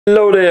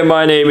Hello there,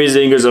 my name is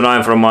Ingus and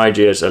I'm from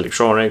IGS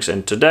Electronics,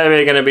 and today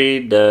we're going to be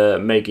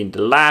making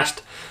the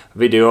last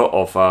video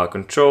of our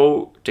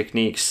Control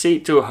Techniques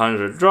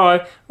C200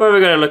 drive, where we're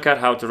going to look at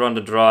how to run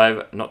the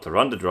drive, not to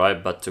run the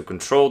drive, but to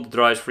control the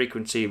drive's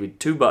frequency with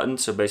two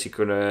buttons. So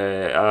basically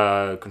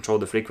control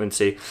the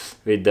frequency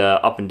with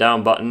the up and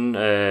down button.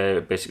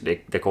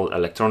 Basically they call it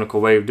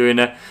electronical way of doing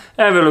it.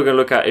 And we're going to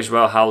look at as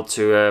well how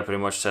to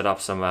pretty much set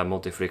up some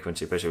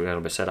multi-frequency. Basically we're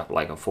going to be set up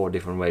like on 4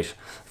 different ways,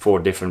 4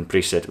 different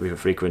presets with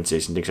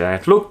frequencies and things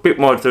like that. Look a bit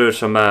more through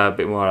some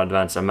bit more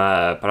advanced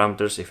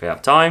parameters if you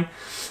have time,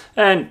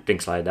 and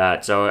things like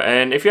that. So,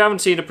 and if you haven't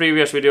seen the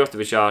previous videos,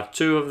 which are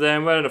 2 of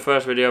them, well, in the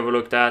first video we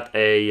looked at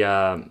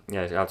how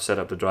to set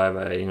up the drive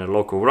in a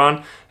local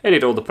run,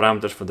 edit all the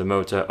parameters for the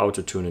motor,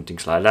 auto tune and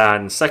things like that.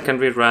 And second,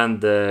 we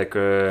ran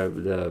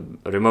the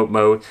remote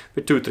mode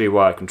with 2-3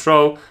 wire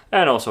control,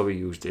 and also we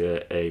used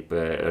a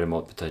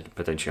remote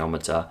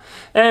potentiometer.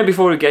 And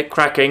before we get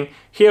cracking,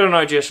 here on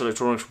IGS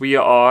Electronics, we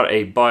are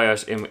a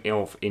buyers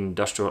of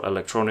industrial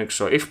electronics.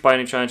 So if by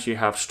any chance you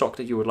have stock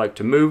that you would like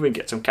to move and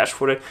get some cash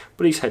for it,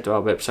 please head to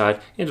our website,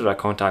 into our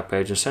contact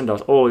page, and send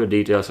us all your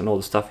details and all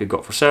the stuff you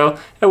got for sale,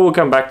 and we'll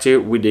come back to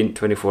you within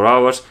 24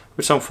 hours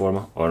with some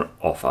form or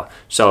offer.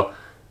 So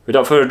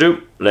without further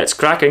ado, let's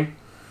cracking.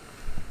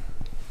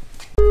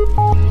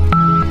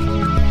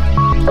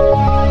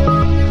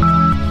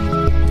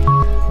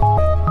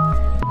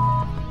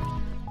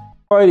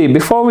 Alrighty,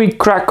 before we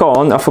crack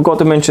on, I forgot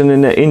to mention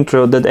in the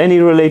intro that any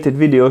related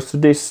videos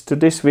to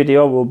this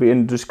video will be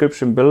in the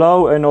description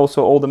below, and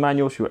also all the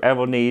manuals you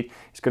ever need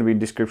is going to be in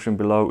the description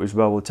below as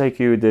well. We'll take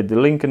you, the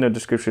link in the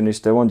description is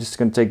the one just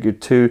going to take you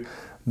to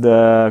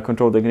the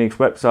Control Techniques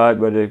website,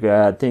 where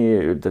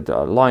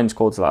the line is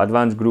called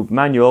Advanced Group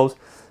Manuals,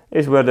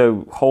 is where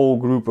the whole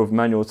group of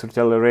manuals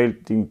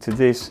relating to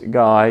this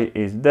guy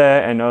is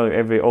there, and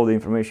all the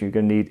information you're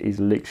going to need is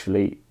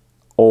literally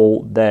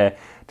all there.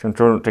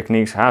 Control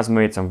Techniques has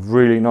made some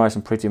really nice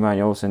and pretty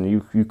manuals, and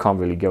you can't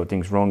really get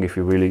things wrong if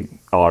you really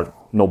are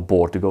not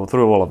bored to go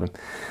through all of them.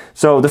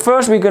 So the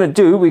first we're going to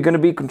do, we're going to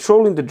be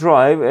controlling the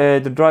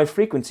drive's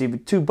frequency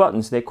with 2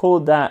 buttons. They call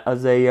it that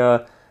as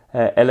a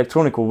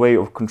electronical way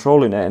of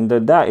controlling it, and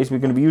that is we're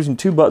going to be using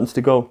 2 buttons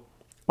to go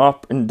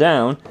up and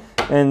down.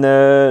 And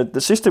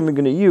the system we're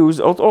going to use,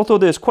 although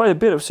there's quite a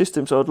bit of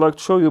systems I'd like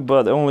to show you,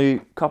 but only a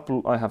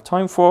couple I have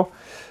time for.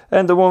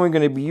 And the one we're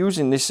going to be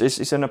using this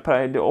is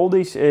all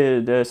these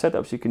the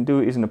setups you can do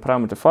is in a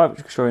parameter 5,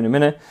 which I'll show you in a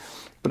minute.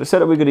 But the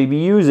setup we're going to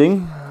be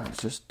using,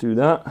 let's just do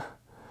that,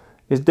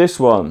 is this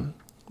one,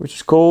 which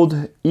is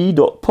called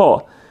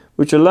E.PA,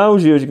 which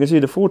allows you, as you can see,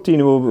 the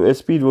 14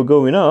 speed will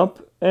going up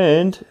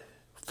and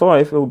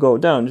 5 will go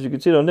down. As you can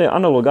see on there,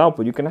 analog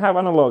output. You can have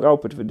analog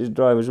output for this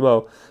drive as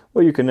well,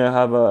 or you can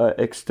have a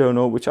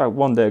external, which I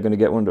one day I'm going to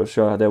get one to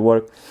show how they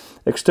work.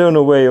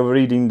 External way of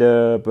reading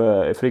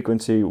the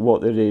frequency,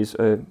 what it is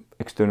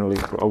externally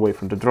away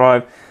from the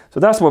drive. So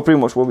that's pretty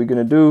much what we're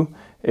going to do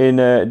in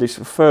this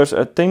first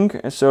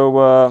thing.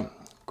 So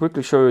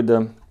quickly show you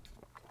the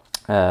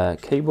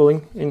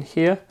cabling in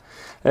here.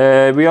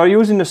 We are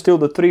using still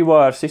the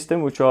 3-wire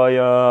system, which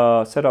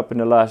I set up in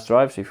the last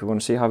drive. So if you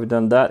want to see how we've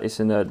done that, it's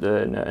in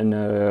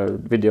the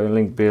video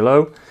link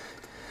below.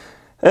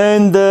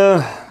 And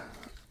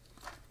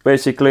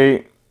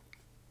basically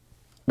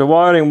the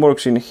wiring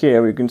works in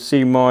here. You can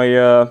see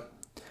my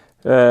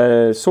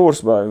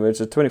source button, which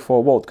is a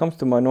 24 volt, comes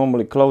to my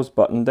normally closed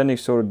button, then it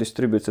sort of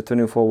distributes the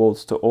 24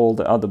 volts to all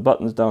the other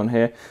buttons down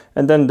here,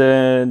 and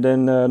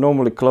then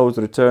normally closed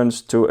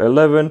returns to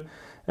 11,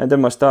 and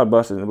then my start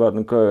button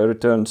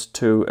returns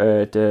to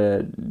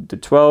the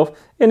 12.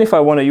 And if I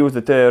want to use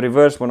the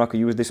reverse one, I can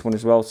use this one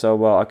as well,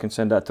 so I can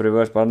send that to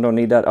reverse, but I don't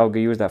need that. I'll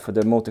use that for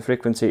the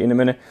multi-frequency in a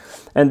minute.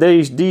 And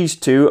these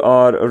 2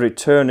 are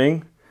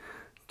returning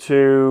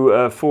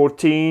to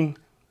 14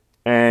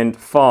 and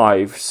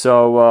 5,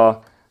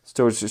 so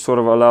so it sort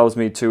of allows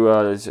me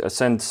to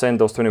send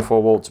those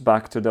 24 volts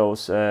back to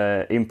those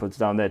inputs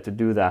down there to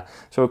do that.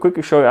 So I'll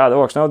quickly show you how that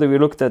works. Now that we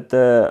looked at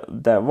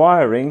that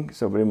wiring,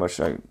 so pretty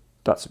much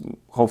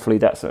hopefully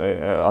that's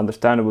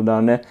understandable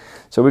down there.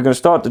 So we're going to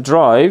start the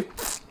drive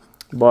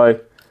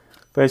by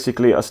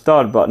basically a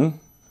start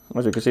button.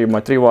 As you can see, my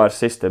 3-wire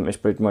system is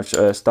pretty much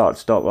start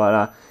stop like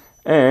that.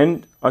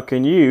 And I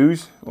can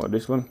use,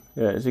 this one,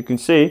 yeah, as you can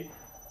see,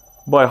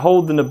 by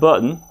holding the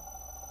button,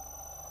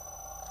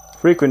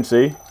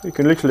 frequency, you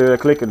can literally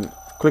click a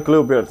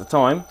little bit at a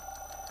time.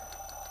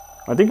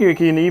 I think you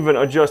can even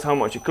adjust how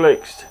much it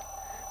clicks.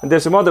 And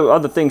there's some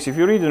other things, if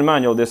you read in the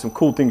manual, there's some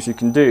cool things you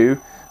can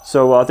do.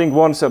 So I think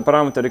one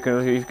parameter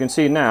you can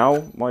see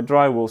now, my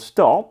drive will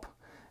stop.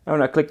 And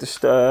when I click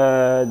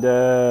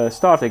the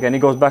start again, it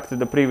goes back to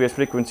the previous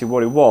frequency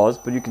what it was,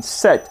 but you can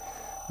set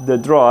the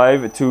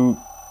drive to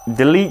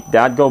delete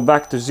that, go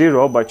back to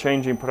 0 by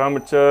changing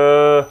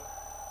parameter.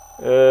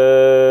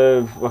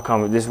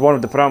 This is one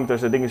of the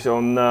parameters. I think it's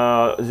on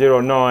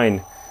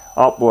 09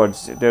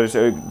 upwards. There's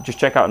just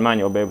check out the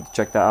manual, be able to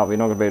check that out. We're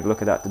not going to be able to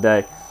look at that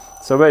today.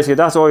 So basically,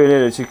 that's all you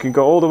need. Is you can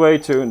go all the way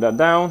to that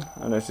down,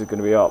 and this is going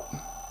to be up.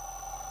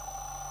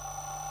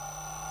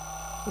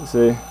 Let's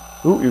see.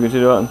 Ooh, you can see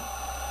the button.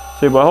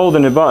 See, by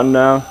holding the button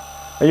now,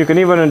 and you can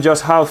even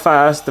adjust how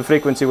fast the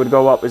frequency would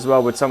go up as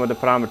well with some of the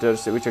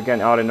parameters, which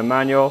again are in the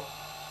manual.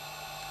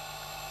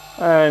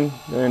 And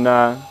then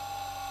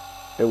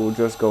it will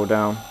just go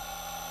down.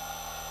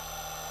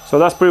 So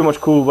that's pretty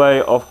much cool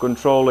way of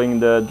controlling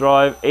the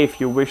drive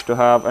if you wish to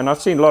have. And I've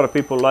seen a lot of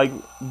people like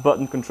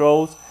button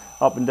controls,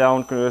 up and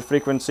down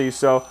frequency.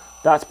 So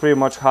that's pretty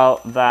much how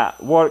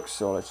that works.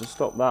 So let's just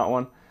stop that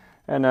one.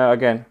 And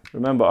again,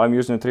 remember I'm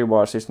using a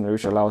 3-wire system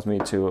which allows me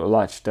to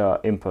latch the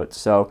input.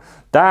 So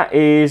that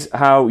is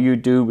how you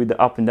do with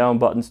the up and down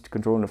buttons to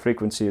control the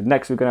frequency.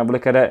 Next we're going to have a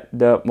look at it,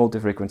 the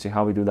multi-frequency,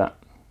 how we do that.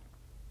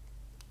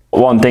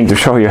 One thing to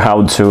show you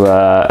how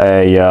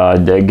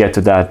to get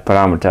to that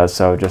parameter.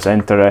 So just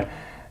enter it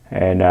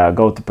and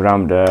go to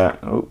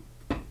parameter,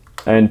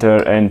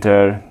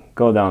 enter,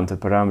 go down to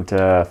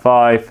parameter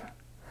 5,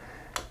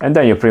 and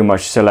then you pretty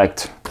much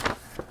select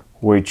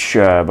which,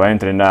 by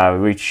entering that,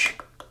 which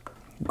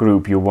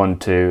group you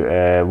want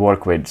to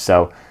work with.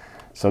 So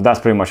that's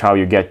pretty much how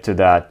you get to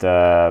that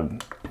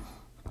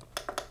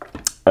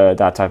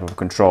that type of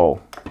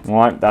control. All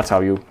right, that's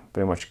how you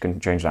pretty much can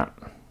change that.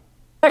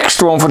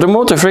 Next one, for the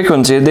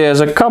multi-frequency, there's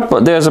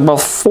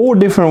about 4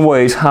 different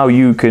ways how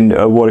you can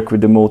work with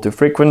the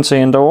multi-frequency,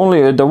 and the one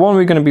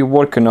we're going to be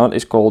working on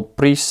is called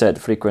preset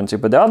frequency.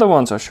 But the other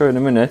ones I'll show you in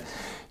a minute.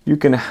 You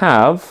can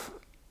have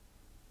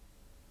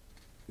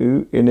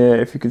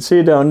if you can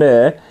see down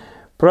there,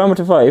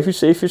 parameter 5,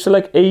 if you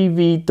select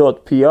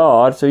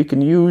av.pr, so you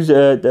can use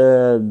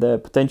the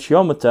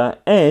potentiometer,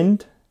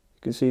 and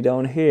you can see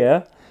down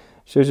here,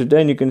 so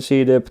then you can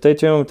see the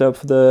potentiometer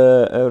for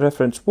the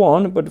reference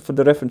 1, but for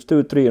the reference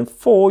 2, 3 and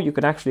 4 you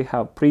can actually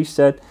have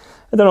preset.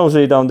 And then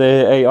also down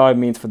there AI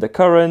means for the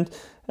current,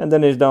 and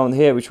then it's down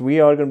here which we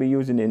are going to be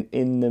using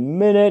in a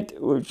minute,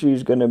 which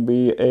is going to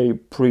be a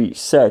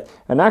preset.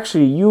 And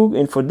actually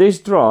for this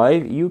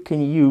drive you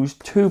can use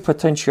 2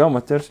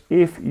 potentiometers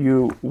if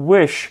you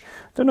wish.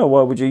 Don't know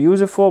what would you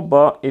use it for,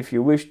 but if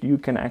you wish you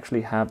can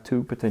actually have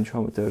 2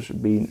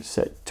 potentiometers being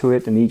set to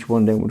it, and each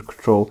one then would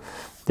control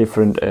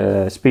different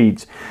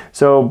speeds.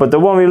 So but the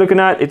one we're looking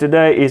at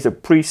today is a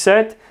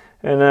preset,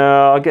 and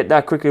I'll get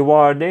that quickly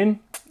wired in.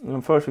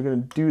 And first we're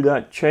going to do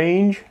that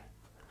change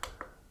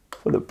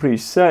for the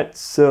preset.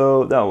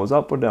 So that was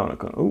up or down.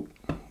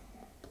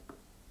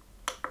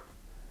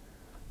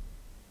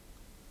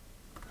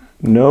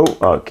 No,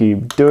 I'll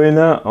keep doing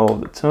that all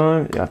the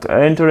time. You have to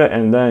enter it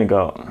and then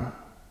go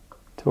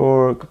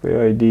torque,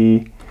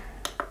 PID,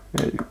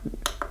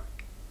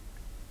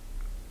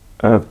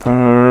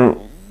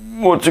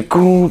 what's it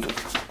called?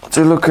 What's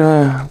it looking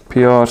at?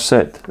 PR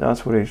set.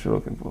 That's what he's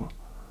looking for.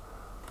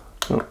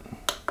 So,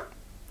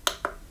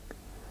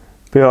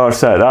 PR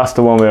set. That's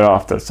the one we're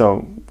after.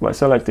 So by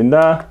selecting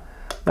that,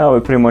 now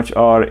we pretty much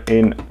are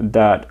in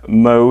that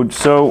mode.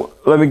 So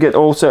let me get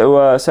all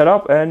set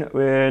up and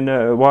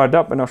wired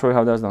up, and I'll show you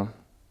how that's done.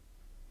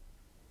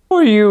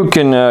 Before you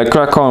can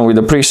crack on with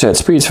the preset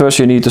speeds, first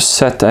you need to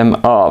set them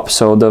up.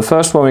 So the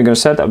first one we're going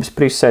to set up is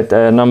preset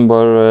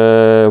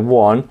number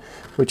 1,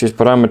 which is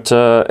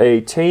parameter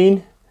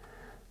 18.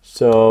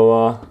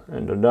 So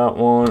enter that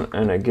one,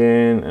 and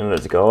again, and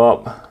let's go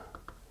up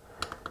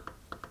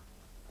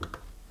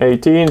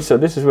 18. So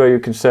this is where you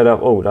can set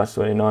up, oh that's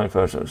 29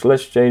 first, so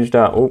let's change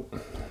that. Oh,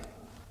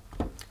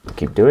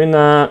 keep doing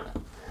that,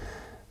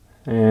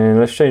 and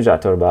let's change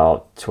that to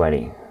about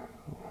 20.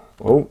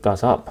 Oh,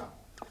 that's up.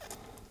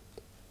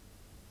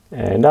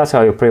 And that's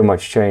how you pretty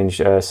much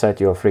change set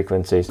your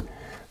frequencies.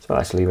 So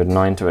let's leave it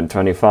 9 to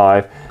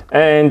 25,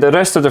 and the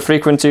rest of the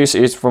frequencies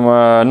is from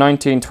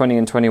 19, 20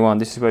 and 21.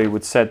 This is where you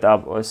would set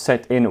up or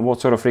set in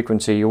what sort of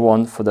frequency you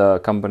want for the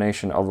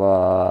combination of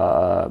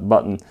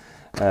button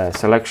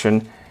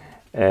selection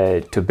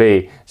to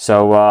be.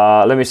 So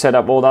let me set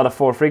up all the other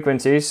 4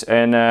 frequencies,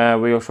 and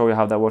we'll show you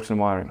how that works in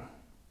wiring.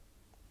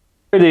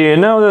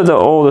 Now that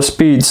all the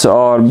speeds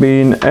are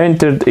being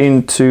entered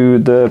into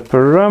the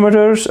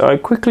parameters, I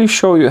quickly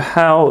show you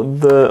how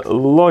the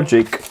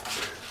logic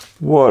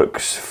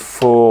works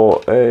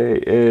for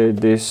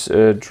this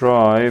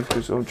drive,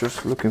 because I'm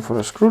just looking for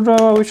a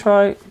screwdriver which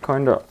I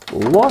kind of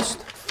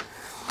lost.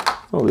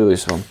 I'll do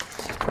this one.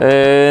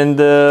 And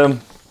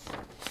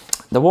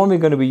the one we're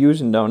going to be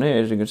using down here,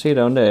 as you can see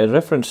down there,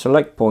 reference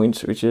select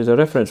points, which is a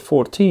reference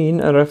 14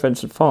 and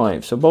reference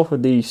 5. So both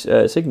of these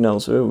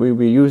signals we'll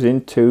be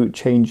using to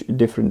change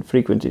different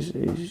frequencies.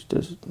 It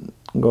just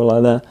go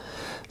like that.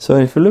 So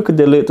if you look at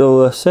the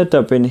little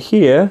setup in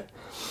here,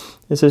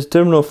 it says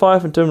terminal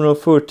 5 and terminal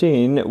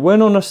 14.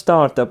 When on a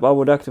startup, I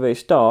would activate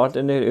start,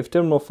 and if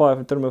terminal 5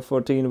 and terminal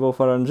 14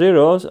 both are on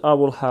zeros, I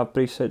will have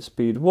preset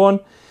speed 1.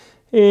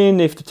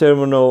 And if the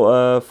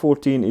terminal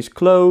 14 is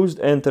closed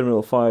and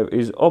terminal 5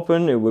 is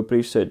open, it will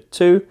preset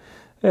 2.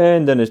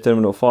 And then it's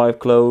terminal 5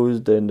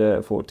 closed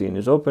and 14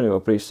 is open, it will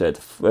preset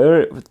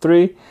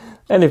 3.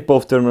 And if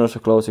both terminals are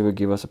closed, it will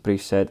give us a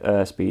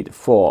preset speed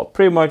 4.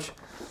 Pretty much,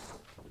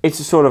 it's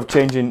a sort of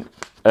changing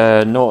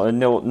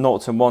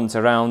notes and ones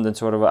around and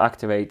sort of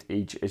activate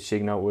each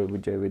signal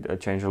with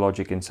change the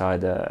logic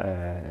inside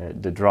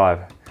the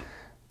drive.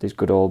 this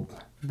good old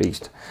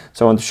beast.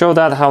 So I want to show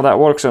that how that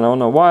works on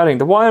the wiring.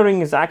 The wiring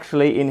is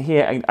actually in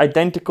here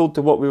identical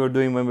to what we were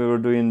doing when we were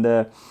doing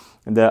the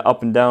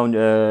up and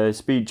down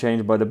speed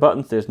change by the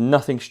buttons. There's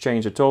nothing's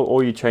changed at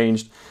all. You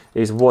changed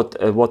is what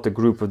the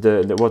group of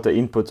what the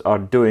inputs are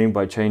doing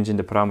by changing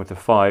the parameter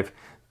 5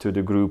 to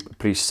the group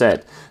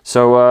preset.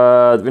 So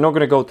we're not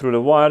going to go through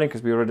the wiring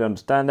because we already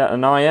understand that.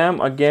 And I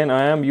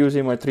am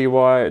using my three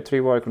wire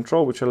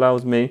control, which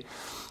allows me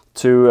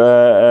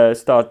to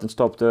start and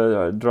stop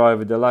the drive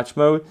with the latch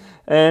mode.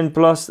 And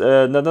plus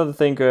another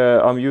thing,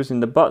 I'm using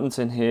the buttons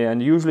in here,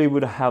 and usually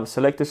would have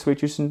selector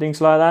switches and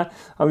things like that.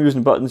 I'm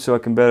using buttons so I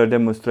can better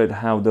demonstrate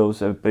how those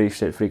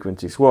preset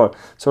frequencies work.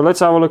 So let's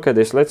have a look at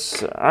this.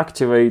 Let's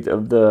activate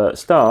the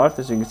start.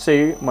 As you can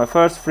see, my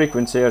first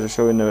frequency, as I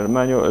show in the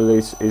manual,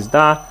 is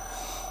that,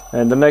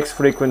 and the next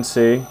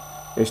frequency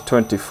is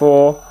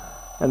 24,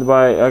 and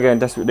by again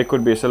there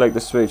could be a selector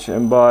switch,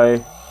 and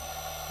by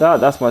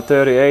that's my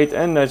 38,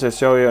 and as I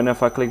show you, and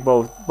if I click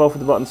both of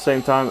the buttons at the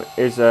same time,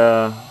 is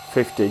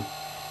 50.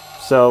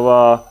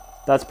 So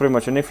that's pretty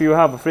much. And if you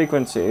have a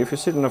frequency, if you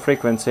sit on a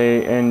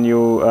frequency and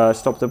you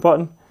stop the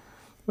button,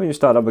 when you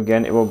start up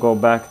again, it will go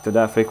back to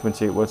that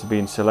frequency what's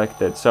being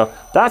selected. So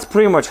that's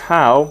pretty much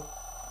how,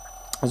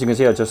 as you can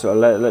see, I just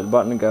let the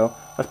button go.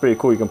 That's pretty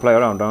cool. You can play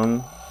around.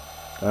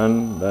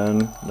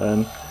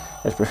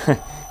 It's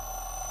pretty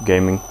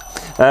gaming.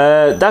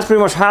 That's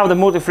pretty much how the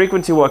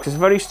multi-frequency works. It's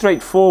very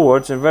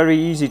straightforward and very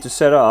easy to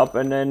set up,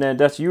 and then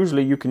that's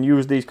usually you can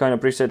use these kind of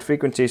preset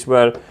frequencies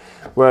where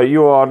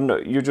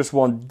you just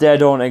want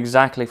dead on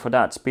exactly for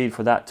that speed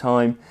for that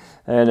time,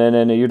 and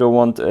then you don't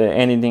want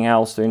anything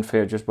else to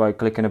interfere. Just by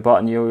clicking a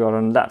button, you're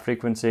on that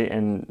frequency,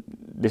 and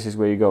this is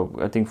where you go.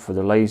 I think for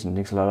delays and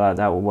things like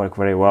that will work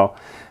very well.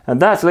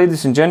 And that,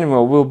 ladies and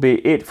gentlemen, will be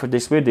it for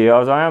this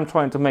video, as I am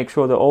trying to make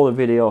sure that all the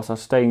videos are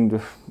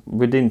staying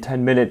within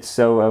 10 minutes,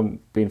 so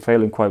I've been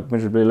failing quite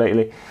miserably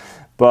lately.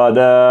 But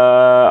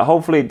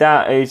hopefully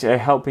that is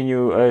helping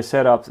you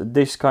set up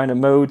this kind of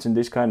modes and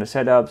this kind of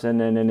setups, and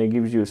then it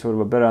gives you sort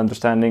of a better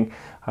understanding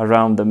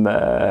around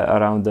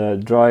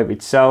the drive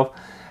itself.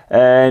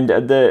 And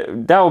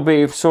that will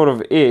be sort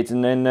of it.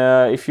 And then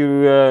if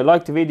you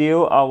liked the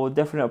video, I would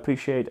definitely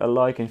appreciate a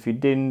like, and if you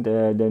didn't,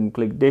 then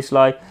click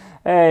dislike.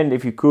 And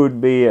if you could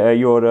be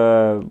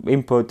your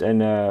input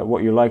and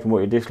what you like and what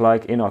you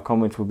dislike in our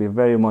comments would be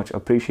very much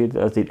appreciated,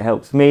 as it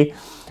helps me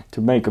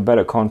to make a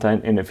better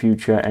content in the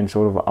future and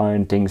sort of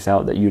iron things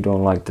out that you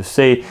don't like to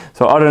see.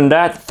 So other than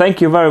that,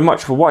 thank you very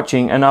much for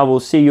watching, and I will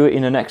see you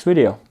in the next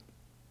video.